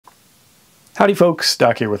Howdy folks,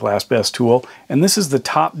 Doc here with Last Best Tool, and this is the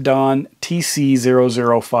Topdon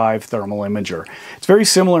TC005 Thermal Imager. It's very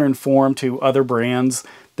similar in form to other brands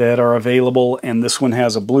that are available, and this one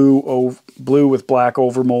has a blue with black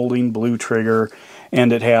overmolding, blue trigger,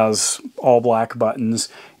 and it has all black buttons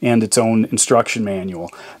and its own instruction manual.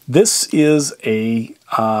 This is a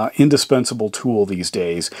indispensable tool these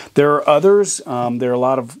days. There are others. There are a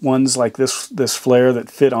lot of ones like this flare that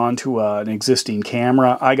fit onto an existing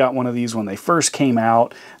camera. I got one of these when they first came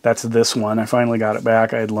out. That's this one. I finally got it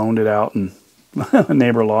back. I had loaned it out and a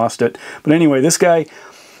neighbor lost it. But anyway, this guy,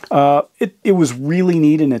 it was really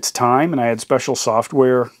neat in its time, and I had special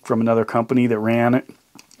software from another company that ran it,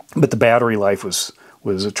 but the battery life was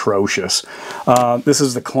atrocious. This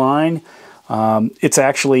is the Klein. It's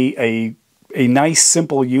actually a nice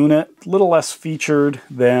simple unit, a little less featured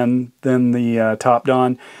than the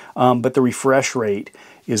Topdon, but the refresh rate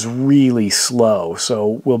is really slow.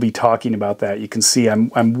 So we'll be talking about that. You can see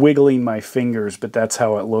I'm wiggling my fingers, but that's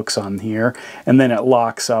how it looks on here. And then it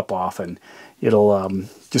locks up often. It'll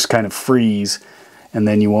just kind of freeze, and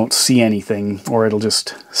then you won't see anything, or it'll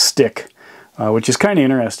just stick, which is kind of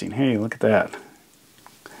interesting. Hey, look at that.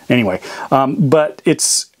 Anyway, but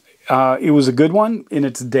it was a good one in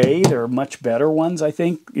its day. There are much better ones, I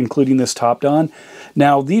think, including this Topdon.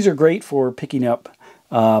 Now, these are great for picking up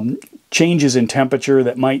changes in temperature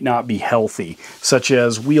that might not be healthy, such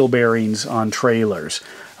as wheel bearings on trailers.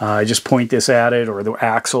 I just point this at it, or the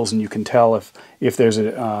axles, and you can tell if there's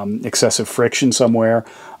excessive friction somewhere,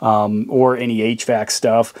 or any HVAC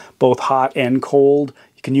stuff, both hot and cold.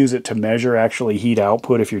 You can use it to measure actually heat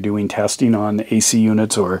output if you're doing testing on AC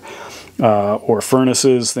units or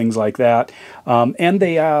furnaces, things like that. And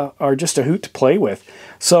they are just a hoot to play with.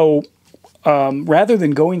 So rather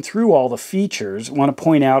than going through all the features, I want to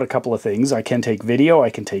point out a couple of things. I can take video,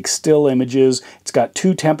 I can take still images. It's got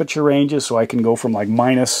 2 temperature ranges, so I can go from like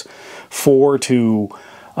 -4 to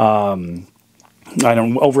I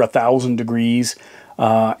don't know, over 1,000 degrees.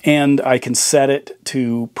 And I can set it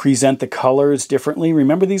to present the colors differently.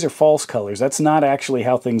 Remember, these are false colors. That's not actually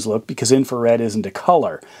how things look, because infrared isn't a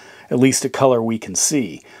color, at least a color we can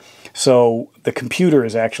see. So the computer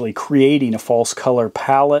is actually creating a false color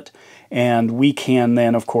palette, and we can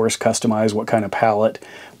then, of course, customize what kind of palette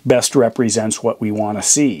best represents what we want to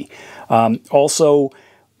see. Also,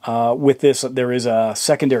 with this, there is a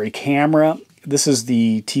secondary camera. This is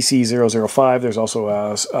the TC005. There's also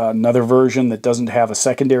another version that doesn't have a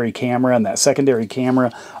secondary camera, and that secondary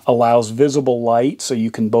camera allows visible light, so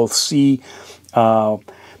you can both see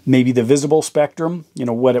maybe the visible spectrum, you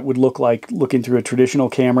know, what it would look like looking through a traditional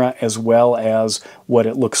camera, as well as what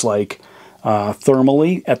it looks like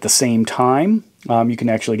thermally at the same time. You can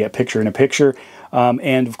actually get picture-in-a-picture,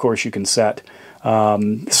 and of course you can set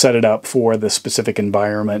it up for the specific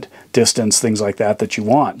environment, distance, things like that you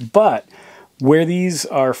want. But where these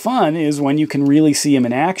are fun is when you can really see them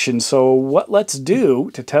in action. So what let's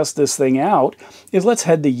do to test this thing out is let's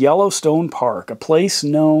head to Yellowstone Park, a place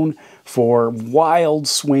known for wild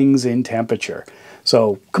swings in temperature.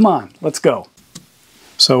 So come on, let's go.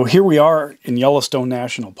 So here we are in Yellowstone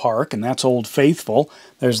National Park, and that's Old Faithful.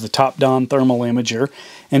 There's the Topdon Thermal Imager.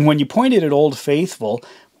 And when you point it at Old Faithful,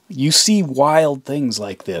 you see wild things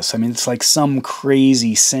like this. I mean, it's like some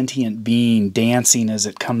crazy sentient being dancing as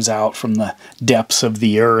it comes out from the depths of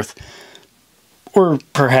the earth. Or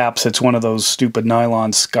perhaps it's one of those stupid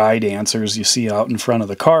nylon sky dancers you see out in front of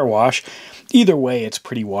the car wash. Either way, it's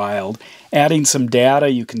pretty wild. Adding some data,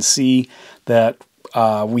 you can see that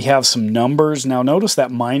we have some numbers. Now notice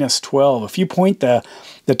that -12. If you point the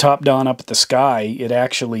Topdon up at the sky, it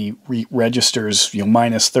actually registers, you know,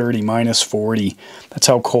 -30, -40. That's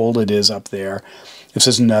how cold it is up there. This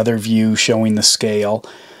is another view showing the scale.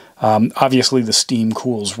 Obviously the steam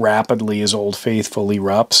cools rapidly as Old Faithful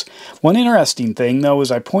erupts. One interesting thing though is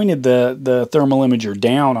I pointed the thermal imager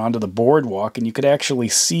down onto the boardwalk, and you could actually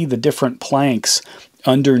see the different planks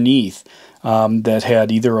underneath that had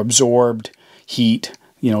either absorbed heat.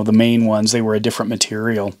 You know, the main ones, they were a different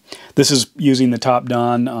material. This is using the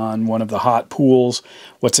Topdon on one of the hot pools.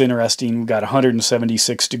 What's interesting, we've got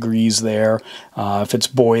 176 degrees there. If it's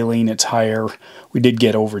boiling, it's higher. We did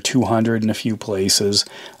get over 200 in a few places,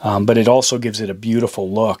 but it also gives it a beautiful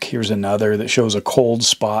look. Here's another that shows a cold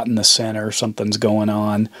spot in the center. Something's going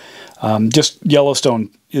on. Just Yellowstone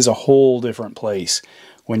is a whole different place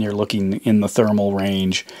when you're looking in the thermal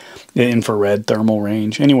range, the infrared thermal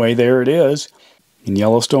range. Anyway, there it is in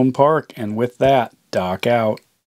Yellowstone Park, and with that, Doc out.